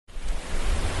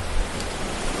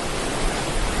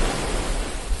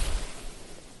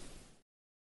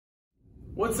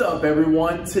What's up,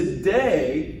 everyone?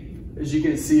 Today, as you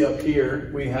can see up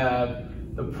here, we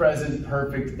have the present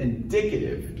perfect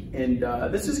indicative. And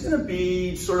this is going to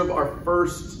be sort of our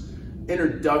first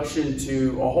introduction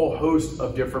to a whole host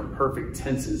of different perfect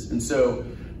tenses. And so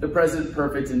the present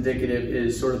perfect indicative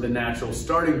is sort of the natural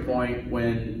starting point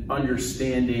when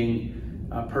understanding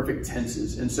perfect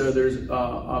tenses. And so there's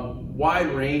a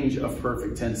wide range of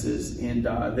perfect tenses, and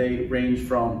they range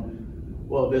from,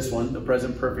 well, this one, the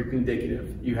present perfect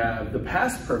indicative. You have the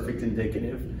past perfect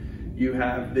indicative. You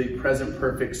have the present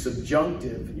perfect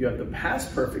subjunctive. You have the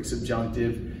past perfect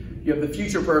subjunctive. You have the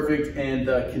future perfect and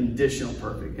the conditional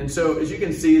perfect. And so as you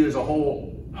can see, there's a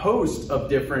whole host of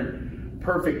different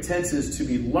perfect tenses to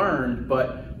be learned.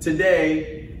 But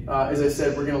today, as I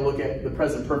said, we're going to look at the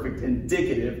present perfect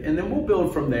indicative, and then we'll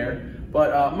build from there.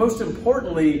 But most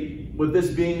importantly, with this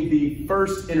being the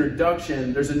first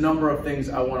introduction, there's a number of things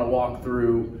I want to walk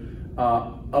through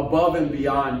above and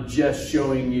beyond just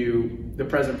showing you the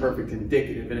present perfect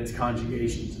indicative and its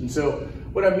conjugations. And so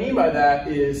what I mean by that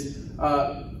is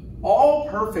all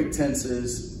perfect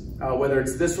tenses, whether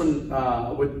it's this one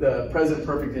with the present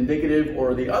perfect indicative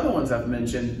or the other ones I've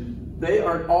mentioned, they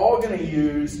are all going to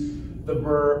use the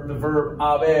verb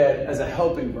haber as a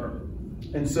helping verb.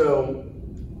 And so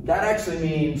that actually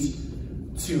means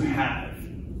to have,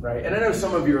 right? And I know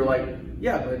some of you are like,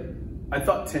 yeah, but I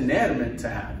thought tener meant to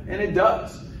have, and it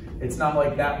does. It's not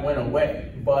like that went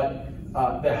away, but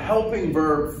the helping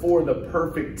verb for the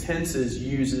perfect tenses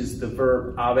uses the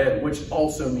verb haber, which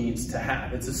also means to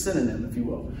have. It's a synonym, if you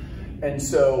will. And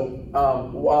so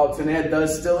while tener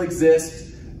does still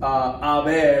exist,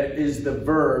 haber is the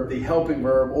verb, the helping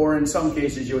verb, or in some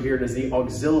cases you'll hear it as the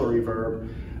auxiliary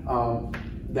verb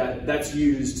that's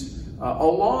used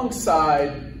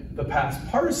alongside the past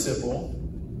participle,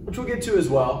 which we'll get to as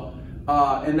well,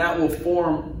 and that will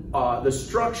form the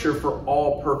structure for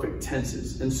all perfect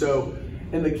tenses. And so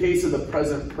in the case of the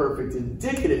present perfect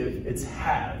indicative, it's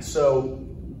have. So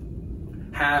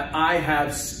I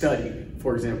have studied,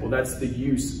 for example. That's the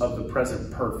use of the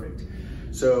present perfect.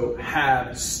 So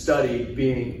have studied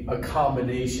being a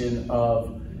combination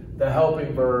of the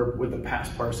helping verb with the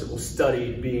past participle,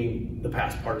 studied being the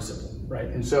past participle, right?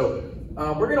 And so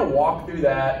we're going to walk through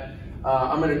that.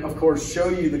 I'm going to, of course, show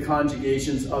you the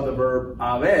conjugations of the verb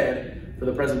haber for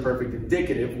the present perfect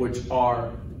indicative, which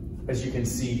are, as you can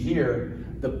see here,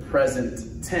 the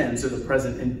present tense or the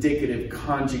present indicative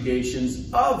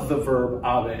conjugations of the verb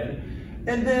haber.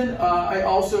 And then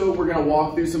we're going to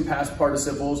walk through some past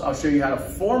participles. I'll show you how to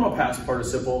form a past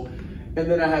participle. And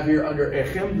then I have here under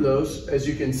ejemplos, as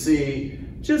you can see,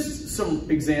 just some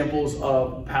examples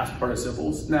of past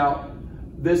participles. Now,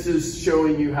 this is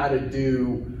showing you how to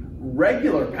do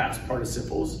regular past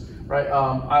participles, right?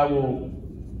 I will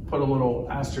put a little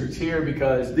asterisk here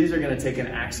because these are going to take an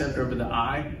accent over the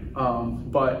I,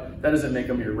 but that doesn't make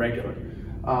them irregular.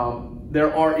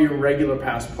 There are irregular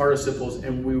past participles,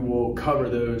 and we will cover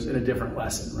those in a different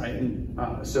lesson, right? And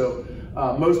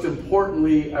most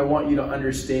importantly, I want you to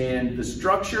understand the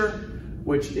structure,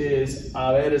 which is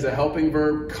haber as a helping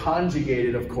verb,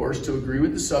 conjugated, of course, to agree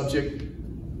with the subject,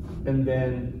 and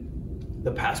then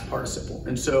the past participle.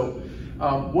 And so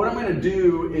what I'm going to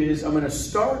do is I'm going to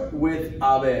start with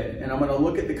haber, and I'm going to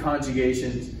look at the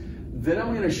conjugations. Then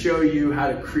I'm going to show you how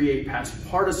to create past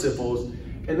participles,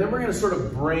 and then we're going to sort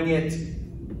of bring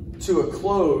it to a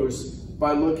close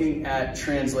by looking at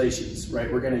translations,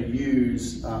 right? We're going to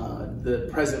use the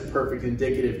present perfect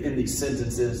indicative in these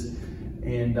sentences.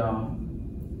 And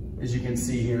as you can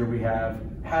see here, we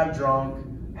have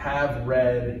drunk, have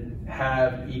read,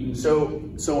 have eaten,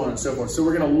 so on and so forth. So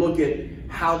we're going to look at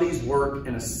how these work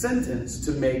in a sentence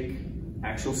to make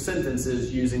actual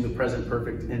sentences using the present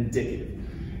perfect indicative.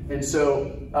 And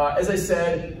so, as I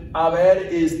said, haber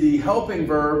is the helping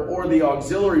verb or the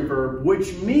auxiliary verb,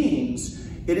 which means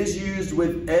it is used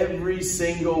with every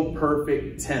single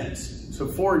perfect tense. So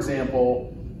for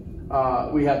example,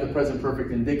 we have the present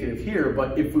perfect indicative here,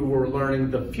 but if we were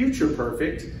learning the future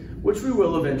perfect, which we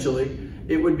will eventually,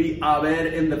 it would be haber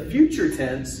in the future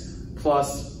tense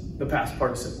plus the past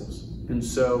participles. And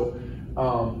so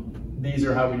these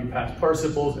are how we do past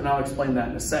participles, and I'll explain that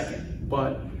in a second.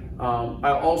 But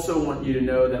I also want you to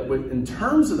know that in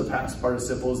terms of the past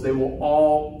participles, they will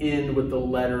all end with the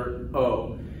letter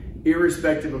O,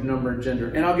 irrespective of number and gender.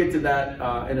 And I'll get to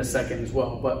that in a second as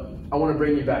well. But I want to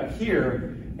bring you back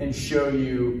here and show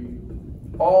you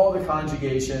all the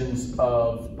conjugations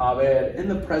of haber in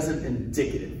the present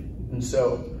indicative. And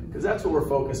so, because that's what we're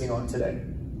focusing on today.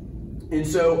 And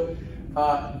so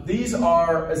these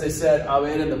are, as I said, haber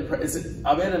in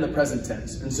the present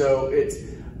tense. And so it's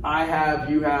I have,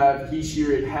 you have, he, she,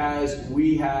 or it has,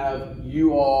 we have,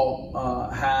 you all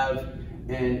have,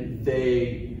 and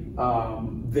they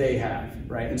have,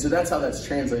 right? And so that's how that's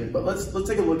translated. But let's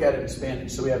take a look at it in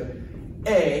Spanish. So we have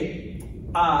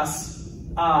has,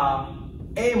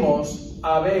 hemos,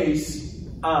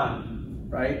 habéis, han,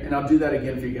 right? And I'll do that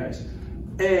again for you guys.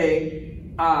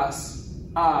 Has,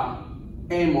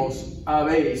 hemos,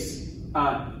 habéis,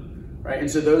 han, right?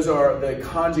 And so those are the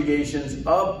conjugations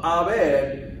of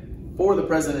haber for the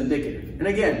present indicative. And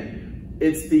again,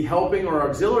 it's the helping or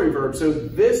auxiliary verb. So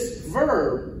this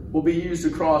verb will be used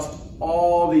across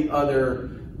all the other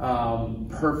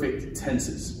perfect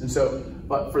tenses. And so,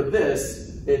 but for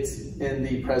this, it's in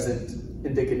the present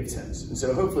indicative tense. And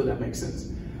so hopefully that makes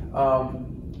sense. Yeah,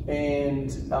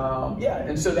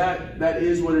 and so that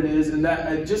is what it is. And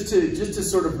that just to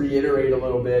sort of reiterate a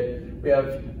little bit, we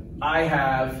have I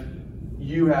have,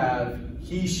 you have,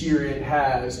 he, she, or it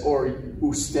has, or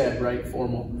usted, right,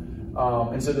 formal.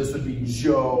 And so this would be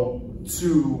yo,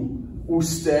 tú,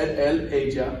 usted, él,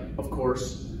 ella, of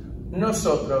course,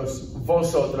 nosotros,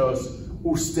 vosotros,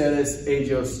 ustedes,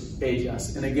 ellos,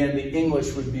 ellas. And again, the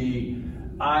English would be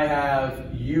I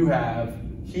have, you have,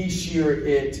 he, she, or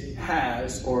it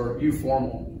has, or you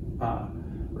formal,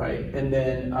 right? And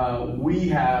then we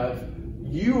have,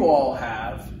 you all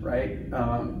have, right?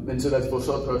 And so that's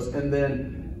vosotros, and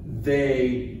then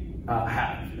they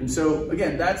have. And so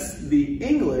again, that's the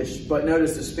English, but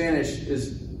notice the Spanish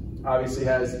is obviously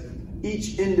has,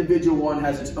 each individual one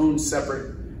has its own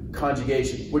separate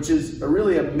conjugation, which is a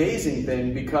really amazing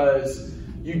thing because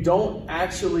you don't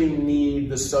actually need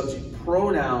the subject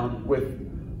pronoun with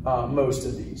most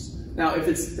of these. Now, if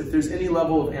there's any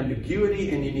level of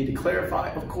ambiguity and you need to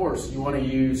clarify, of course, you want to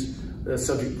use the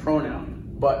subject pronoun.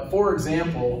 But for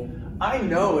example, I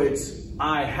know it's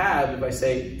I have if I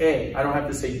say a. I don't have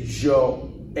to say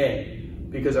yo a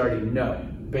because I already know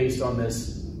based on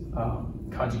this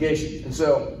conjugation. And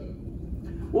so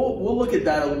we'll look at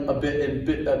that a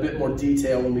bit more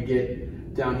detail when we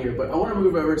get down here. But I want to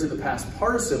move over to the past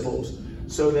participles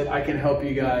so that I can help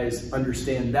you guys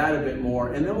understand that a bit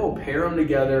more, and then we'll pair them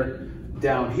together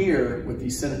down here with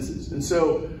these sentences. And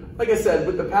so, like I said,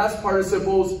 with the past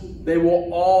participles, they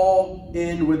will all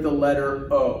end with the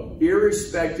letter O,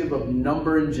 irrespective of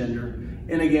number and gender.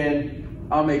 And again,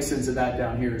 I'll make sense of that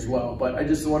down here as well, but I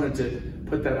just wanted to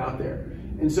put that out there.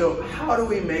 And so how do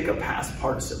we make a past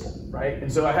participle, right? And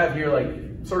so I have here like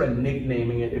sort of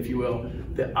nicknaming it, if you will,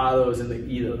 the ados and the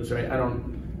idos, right?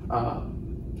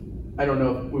 I don't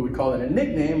know if we would call it a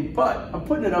nickname, but I'm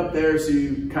putting it up there so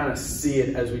you kind of see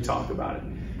it as we talk about it.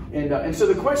 And so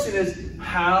the question is,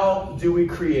 how do we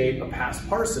create a past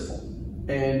participle?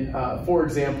 And for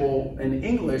example, in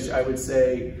English, I would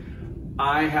say,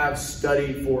 I have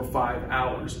studied for 5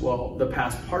 hours. Well, the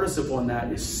past participle in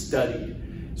that is studied.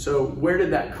 So where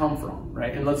did that come from,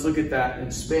 right? And let's look at that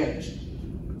in Spanish.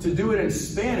 To do it in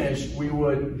Spanish, we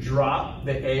would drop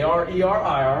the AR,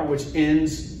 ER, IR, which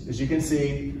ends, as you can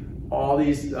see, all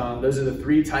these, those are the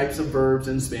 3 types of verbs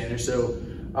in Spanish. So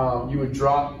you would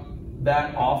drop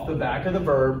that off the back of the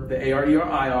verb, the AR, ER,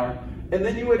 IR, and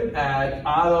then you would add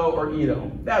ado or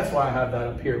ido. That's why I have that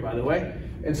up here, by the way.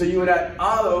 And so you would add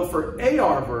ado for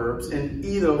AR verbs and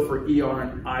ido for ER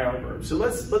and IR verbs. So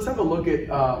let's have a look at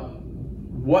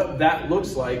what that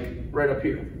looks like right up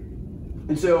here.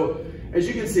 And so as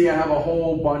you can see, I have a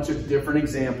whole bunch of different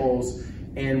examples.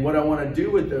 And what I want to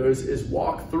do with those is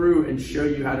walk through and show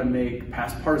you how to make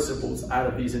past participles out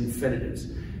of these infinitives.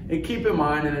 And keep in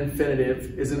mind, an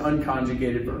infinitive is an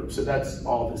unconjugated verb. So that's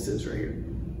all this is right here.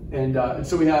 And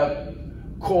so we have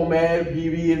comer,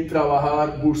 vivir,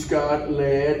 trabajar, buscar,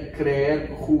 leer, creer,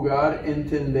 jugar,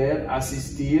 entender,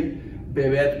 asistir,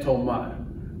 beber, tomar,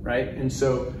 right? And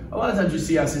so a lot of times you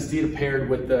see asistir paired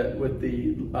with a,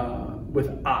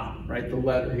 right? The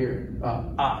letter here,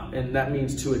 and that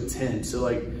means to attend. So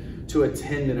like to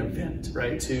attend an event,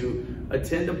 right? To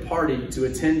attend a party, to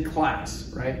attend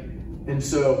class, right? And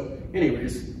so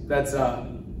anyways, that's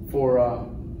for,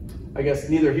 I guess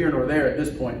neither here nor there at this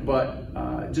point, but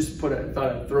just thought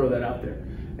I'd throw that out there.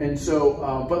 And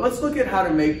so, but let's look at how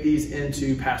to make these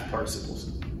into past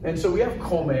participles. And so we have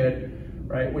comer,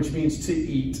 right, which means to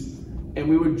eat. And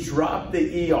we would drop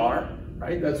the ER,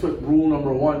 right? That's what rule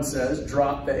number 1 says,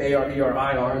 drop the AR, ER,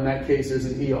 IR. In that case, there's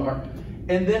an ER.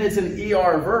 And then it's an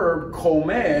ER verb,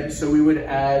 comer, so we would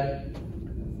add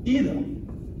ido,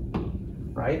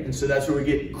 right? And so that's where we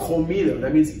get comido,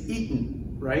 that means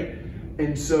eaten, right?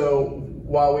 And so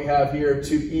while we have here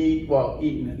to eat, well,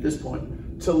 eaten at this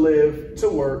point, to live, to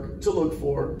work, to look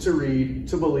for, to read,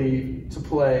 to believe, to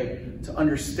play, to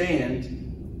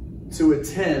understand, to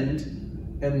attend,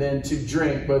 and then to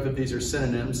drink, both of these are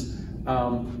synonyms,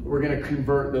 we're gonna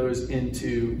convert those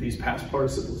into these past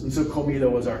participles. And so comido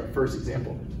was our first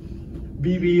example.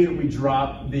 Vivir, we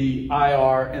drop the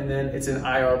IR, and then it's an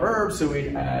IR verb, so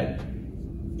we'd add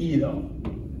ido.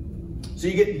 So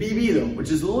you get vivido, which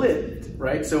is lived,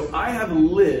 right? So I have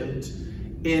lived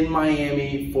in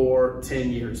Miami for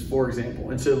 10 years, for example.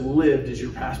 And so lived is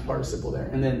your past participle there.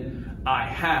 And then I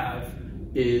have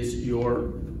is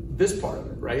this part of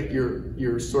it, right?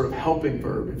 Your sort of helping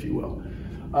verb, if you will.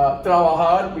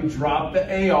 Trabajar, we drop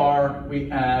the AR,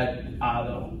 we add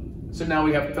ado. So now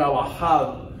we have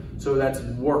trabajado. So that's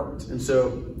worked. And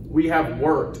so we have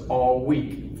worked all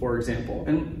week, for example.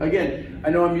 And again,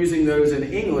 I know I'm using those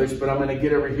in English, but I'm gonna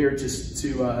get over here just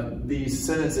to these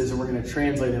sentences and we're gonna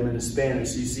translate them into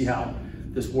Spanish so you see how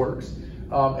this works.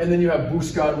 And then you have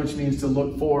buscar, which means to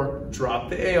look for, drop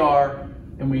the AR,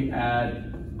 and we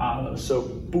add ado. So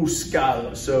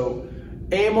buscado. So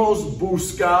hemos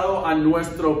buscado a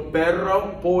nuestro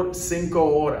perro por 5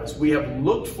 horas. We have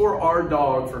looked for our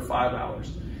dog for 5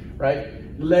 hours, right?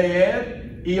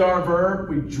 Leer, ER verb,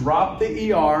 we drop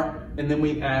the ER, and then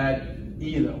we add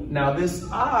ido. Now this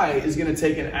I is gonna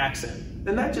take an accent,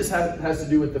 and that just has to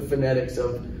do with the phonetics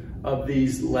of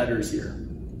these letters here.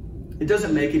 It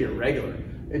doesn't make it irregular.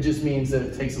 It just means that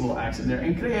it takes a little accent there.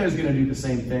 And creo is gonna do the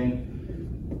same thing.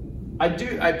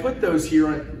 I put those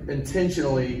here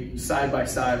intentionally side by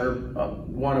side, or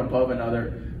one above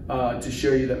another, to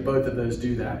show you that both of those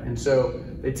do that. And so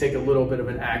they take a little bit of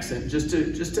an accent just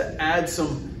to add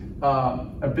some,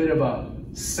 a bit of a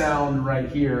sound right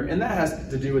here. And that has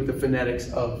to do with the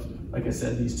phonetics of, like I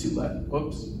said, these two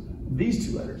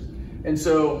letters. And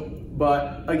so,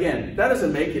 but again, that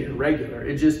doesn't make it irregular.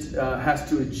 It just has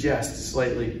to adjust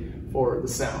slightly for the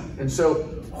sound. And so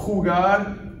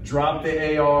jugar, drop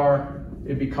the AR,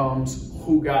 it becomes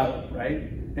jugado, right?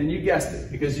 And you guessed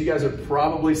it, because you guys are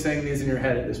probably saying these in your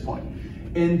head at this point.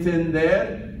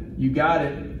 Entender, you got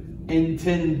it.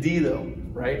 Entendido,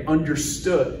 right?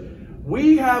 Understood.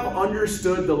 We have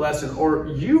understood the lesson, or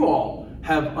you all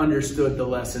have understood the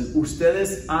lesson.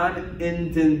 Ustedes han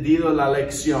entendido la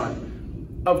lección.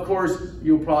 Of course,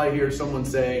 you'll probably hear someone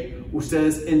say,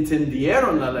 ustedes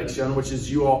entendieron la lección, which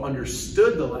is you all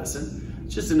understood the lesson.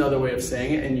 It's just another way of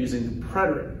saying it and using the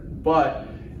preterite. But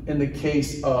in the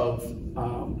case of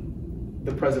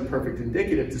the present perfect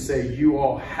indicative, to say you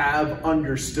all have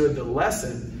understood the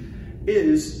lesson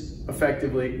is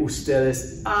effectively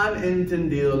ustedes han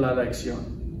entendido la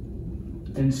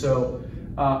lección. And so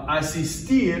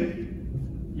asistir,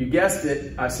 you guessed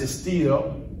it,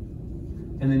 asistido,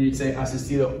 and then you'd say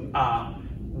asistido a,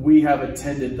 we have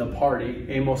attended the party,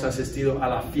 hemos asistido a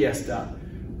la fiesta,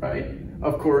 right?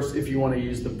 Of course, if you want to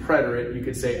use the preterite, you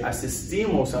could say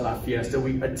asistimos a la fiesta,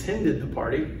 we attended the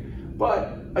party.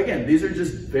 But again, these are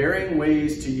just varying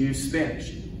ways to use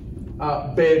Spanish.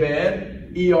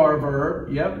 Beber, ER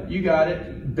verb, yep, you got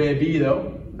it.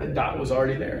 Bebido, the dot was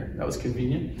already there, that was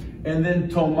convenient. And then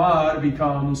tomar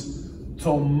becomes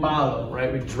tomado,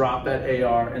 right? We drop that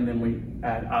AR and then we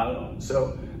add ado.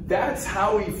 So that's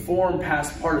how we form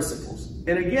past participles.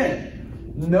 And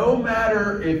again, no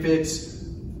matter if it's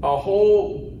a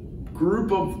whole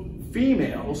group of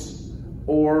females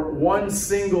or one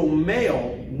single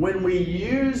male, when we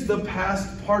use the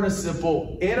past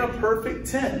participle in a perfect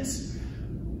tense,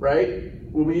 right?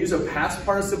 When we use a past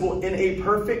participle in a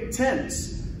perfect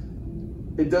tense,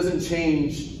 it doesn't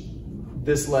change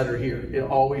this letter here. It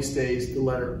always stays the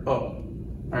letter O,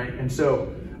 right? And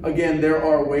so, again, there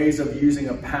are ways of using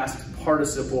a past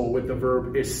participle with the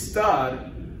verb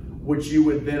estar, which you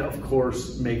would then, of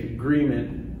course, make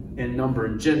agreement in number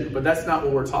and gender, but that's not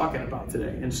what we're talking about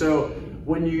today. And so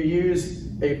when you use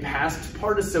a past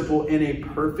participle in a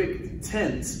perfect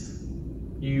tense,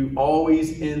 you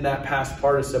always end that past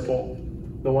participle,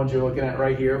 the ones you're looking at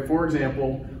right here, for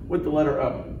example, with the letter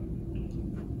O.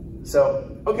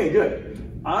 So, okay,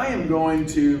 good. I am going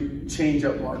to change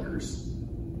up markers.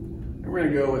 And we're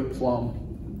gonna go with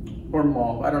plum or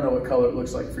mauve. I don't know what color it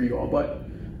looks like for you all, but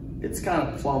it's kind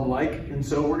of plum-like. And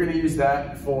so we're gonna use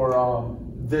that for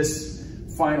this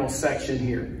final section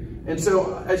here. And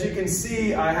so, as you can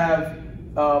see, I have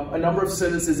a number of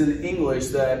sentences in English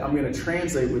that I'm going to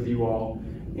translate with you all.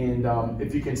 And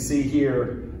if you can see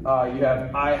here, you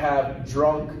have, I have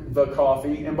drunk the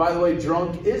coffee. And by the way,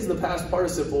 drunk is the past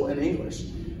participle in English.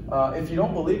 If you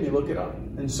don't believe me, look it up.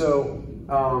 And so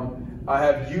I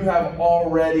have, you have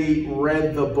already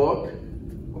read the book.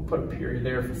 We'll put a period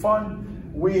there for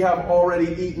fun. We have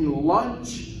already eaten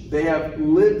lunch. They have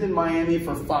lived in Miami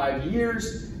for 5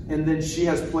 years. And then she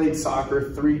has played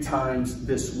soccer 3 times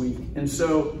this week. And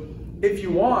so if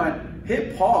you want,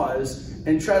 hit pause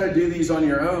and try to do these on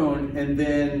your own, and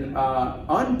then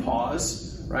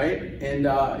unpause, right? And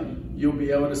you'll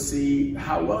be able to see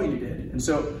how well you did. And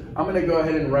so I'm gonna go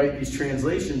ahead and write these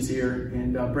translations here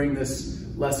and bring this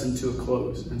lesson to a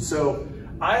close. And so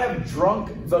I have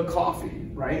drunk the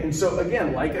coffee, right? And so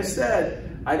again, like I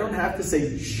said, I don't have to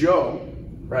say yo,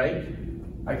 right?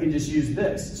 I can just use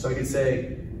this. So I can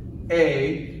say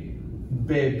he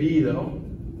bebido.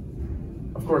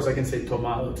 Of course, I can say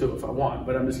tomado too if I want,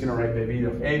 but I'm just gonna write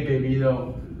bebido. He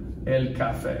bebido el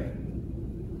café.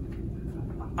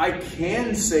 I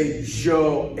can say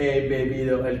yo he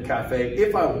bebido el café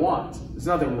if I want. There's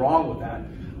nothing wrong with that.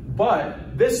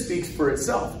 But this speaks for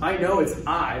itself. I know it's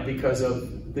I because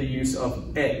of the use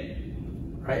of a,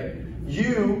 right?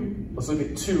 You, let's look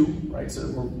at two, right? So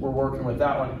we're working with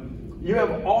that one. You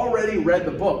have already read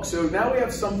the book. So now we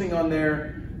have something on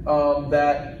there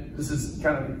that this is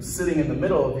kind of sitting in the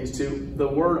middle of these two, the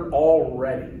word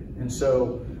already. And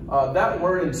so that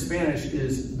word in Spanish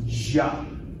is ya,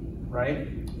 right?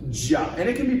 Ja. And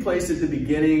it can be placed at the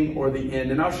beginning or the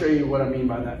end. And I'll show you what I mean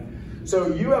by that.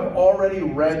 So you have already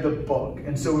read the book.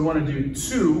 And so we want to do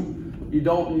tu. You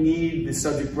don't need the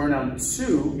subject pronoun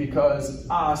tu because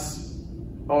as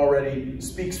already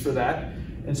speaks for that.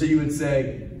 And so you would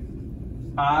say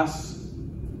as.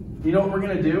 You know what we're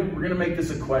going to do? We're going to make this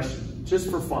a question just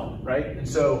for fun, right? And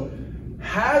so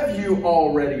have you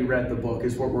already read the book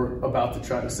is what we're about to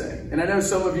try to say. And I know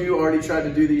some of you already tried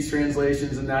to do these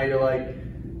translations and now you're like,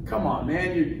 come on,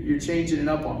 man, you're changing it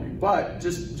up on me. But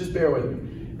just bear with me.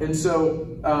 And so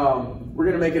we're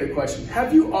going to make it a question.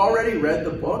 Have you already read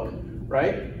the book,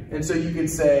 right? And so you can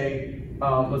say,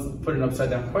 let's put an upside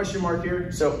down question mark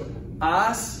here. So,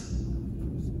 ¿has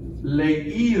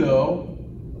leído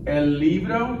el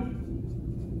libro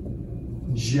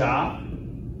ya?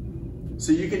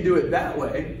 So you can do it that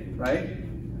way, right?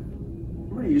 I'm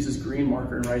going to use this green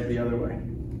marker and write it the other way.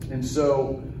 And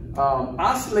so,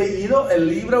 ¿has leído el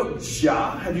libro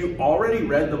ya? Have you already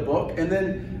read the book? And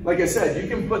then, like I said, you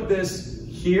can put this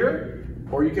here,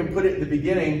 or you can put it at the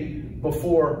beginning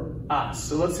before as.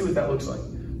 So let's see what that looks like.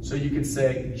 So you can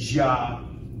say, ya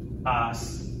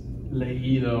has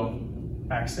leído,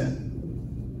 accent,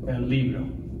 el libro.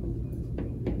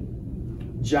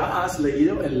 Ya has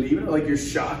leído el libro? Like you're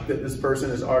shocked that this person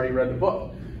has already read the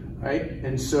book, right?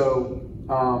 And so,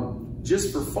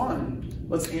 just for fun,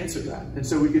 let's answer that. And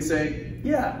so we could say,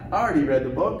 yeah, I already read the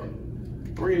book.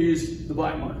 We're going to use the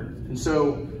black marker. And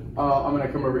so I'm going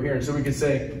to come over here. And so we could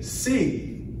say,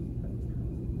 sí,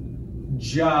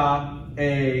 ya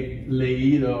he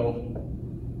leído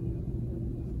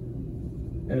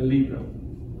el libro,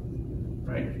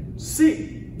 right?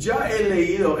 Sí, ya he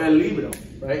leído el libro,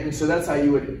 right? And so that's how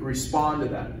you would respond to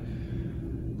that.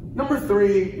 Number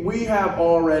 3, we have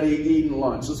already eaten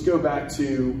lunch. Let's go back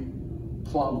to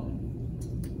plum.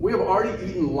 We have already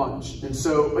eaten lunch. And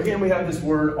so again, we have this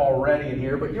word already in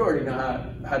here, but you already know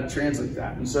how to translate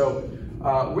that. And so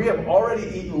we have already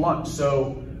eaten lunch.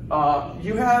 So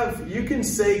you can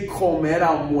say comer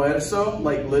almuerzo,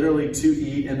 like literally to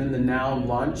eat, and then the noun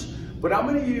lunch. But I'm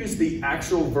going to use the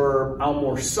actual verb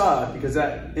almorzar because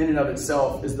that in and of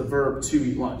itself is the verb to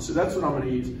eat lunch. So that's what I'm going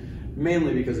to use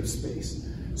mainly because of space.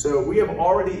 So we have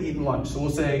already eaten lunch. So we'll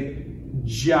say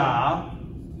ya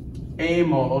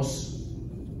hemos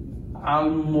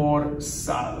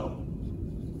almorzado,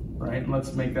 right? And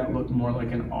let's make that look more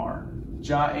like an R.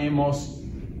 Ya hemos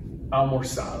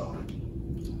almorzado.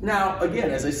 Now,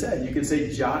 again, as I said, you can say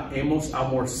ya hemos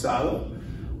almorzado,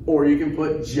 or you can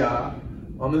put ya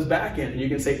on this back end, and you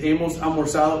can say hemos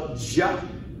almorzado ya,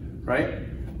 right?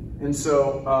 And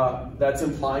so that's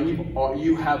implying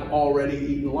you have already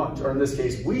eaten lunch, or in this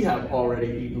case, we have already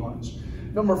eaten lunch.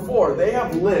 Number 4, they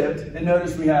have lived, and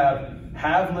notice we have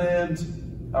lived,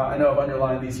 I know I've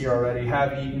underlined these here already,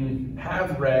 have eaten,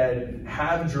 have read,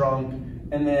 have drunk,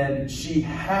 and then she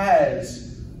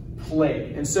has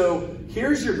played. And so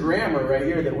here's your grammar right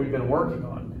here that we've been working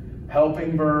on.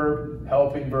 Helping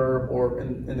verb, or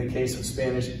in the case of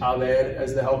Spanish, haber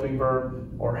as the helping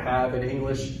verb, or have in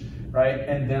English, right?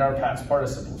 And then our past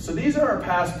participles. So these are our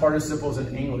past participles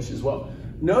in English as well.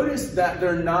 Notice that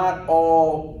they're not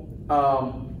all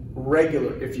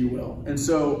regular, if you will. And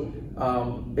so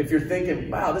if you're thinking,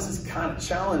 wow, this is kind of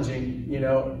challenging, you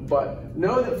know, but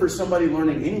know that for somebody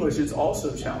learning English, it's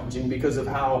also challenging because of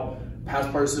how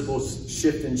past participles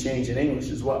shift and change in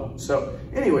English as well. So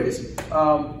anyways,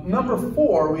 number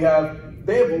 4, we have,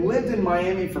 they have lived in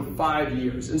Miami for 5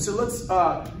 years. And so let's,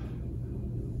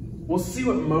 we'll see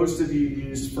what most of you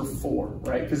used for 4,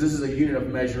 right? Because this is a unit of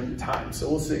measuring time. So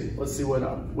we'll see. Let's see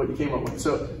what you came up with.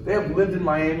 So they have lived in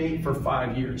Miami for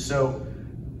 5 years. So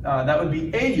that would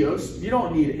be ellos. You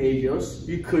don't need ellos.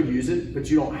 You could use it, but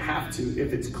you don't have to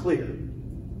if it's clear.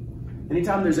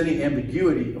 Anytime there's any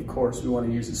ambiguity, of course, we want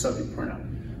to use the subject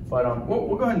pronoun. But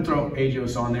we'll go ahead and throw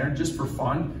ellos on there just for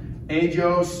fun.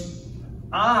 Ellos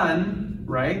han,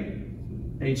 right?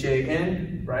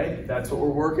 H-A-N, right? That's what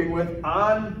we're working with.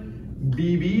 Han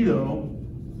vivido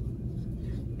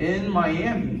in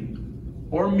Miami,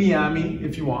 or Miami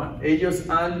if you want. Ellos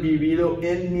han vivido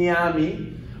en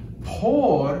Miami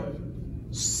por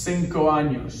 5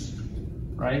 años,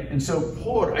 right? And so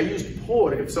por, I used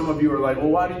por. If some of you are like, well,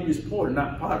 why do you use por,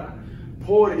 not para?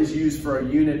 Por is used for a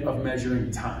unit of measuring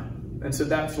time. And so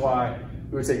that's why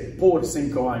we would say por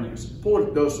 5 años,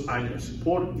 por 2 años,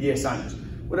 por 10 años,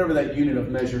 whatever that unit of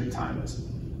measuring time is.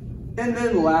 And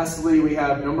then lastly, we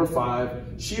have number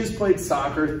 5. She has played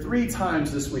soccer 3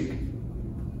 times this week.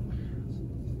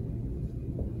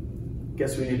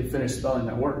 Guess we need to finish spelling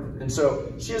that word. And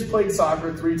so she has played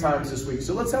soccer 3 times this week.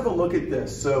 So let's have a look at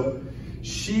this. So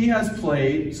she has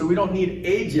played, so we don't need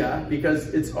ella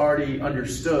because it's already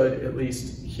understood, at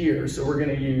least here. So we're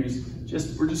gonna use,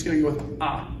 we're just gonna go with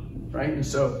a, right? And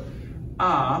so,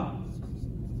 ha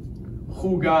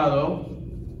jugado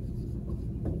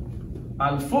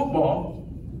al football.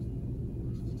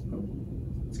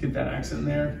 Let's get that accent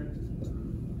there.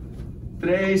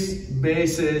 3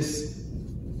 veces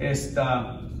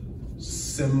esta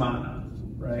semana,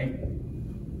 right?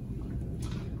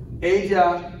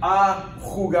 Ella ha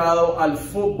jugado al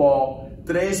fútbol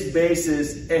 3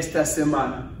 veces esta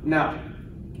semana. Now,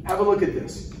 have a look at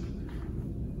this.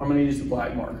 I'm going to use the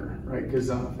black marker, right? Because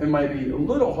it might be a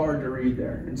little hard to read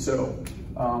there. And so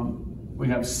we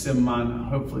have semana.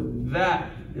 Hopefully that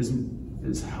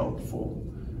is helpful,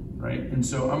 right? And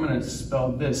so I'm going to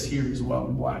spell this here as well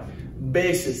in black.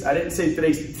 Veces. I didn't say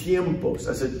 3 tiempos.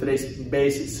 I said 3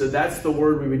 veces. So that's the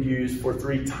word we would use for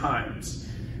 3 times,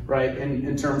 right?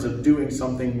 In terms of doing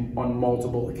something on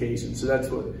multiple occasions. So that's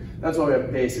why we have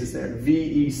veces there.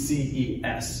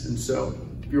 V-E-C-E-S. And so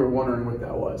if you were wondering what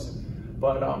that was.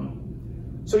 But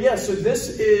so yeah, so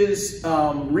this is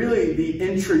really the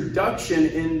introduction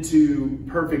into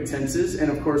perfect tenses.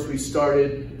 And of course we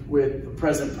started with the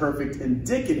present perfect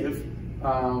indicative.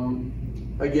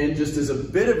 Again, just as a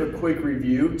bit of a quick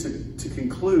review to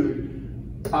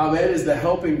conclude, haber is the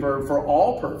helping verb for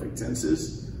all perfect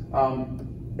tenses.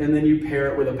 And then you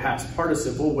pair it with a past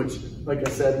participle, which, like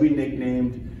I said, we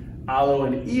nicknamed alo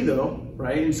and ido,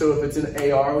 right? And so if it's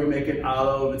an AR, we make an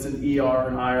alo. If it's an ER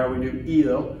and IR, we do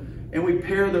ido. And we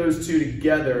pair those two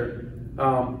together,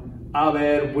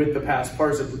 haber with the past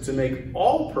participle to make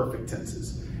all perfect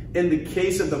tenses. In the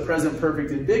case of the present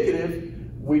perfect indicative,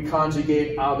 we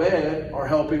conjugate haber, our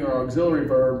helping or auxiliary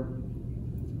verb,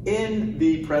 in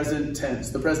the present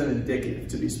tense, the present indicative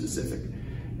to be specific.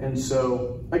 And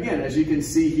so, again, as you can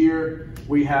see here,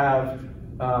 we have,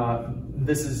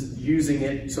 this is using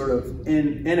it sort of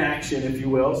in action, if you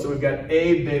will. So we've got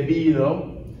he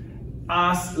bebido,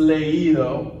 has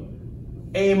leído,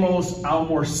 hemos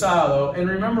almorzado. And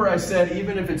remember I said,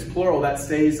 even if it's plural, that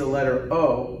stays the letter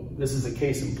O. This is a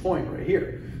case in point right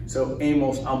here. So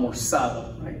hemos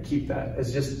almorzado, right? Keep that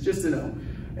as just to know.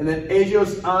 And then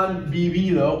ellos han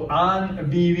vivido,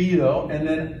 and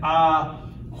then ha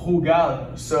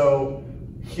jugado. So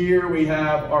here we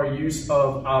have our use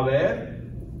of haber,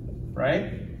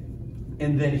 right?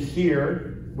 And then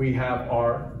here we have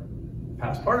our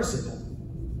past participle,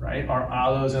 right? Our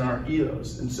alos and our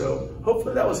idos. And so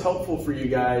hopefully that was helpful for you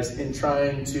guys in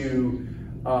trying to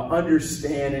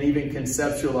understand and even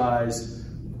conceptualize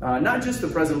not just the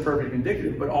present perfect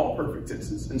indicative, but all perfect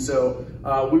tenses. And so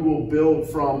we will build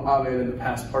from haber in the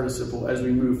past participle as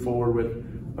we move forward with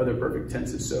other perfect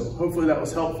tenses. So hopefully that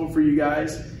was helpful for you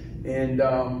guys. And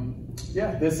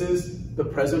yeah, this is the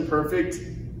present perfect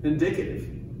indicative.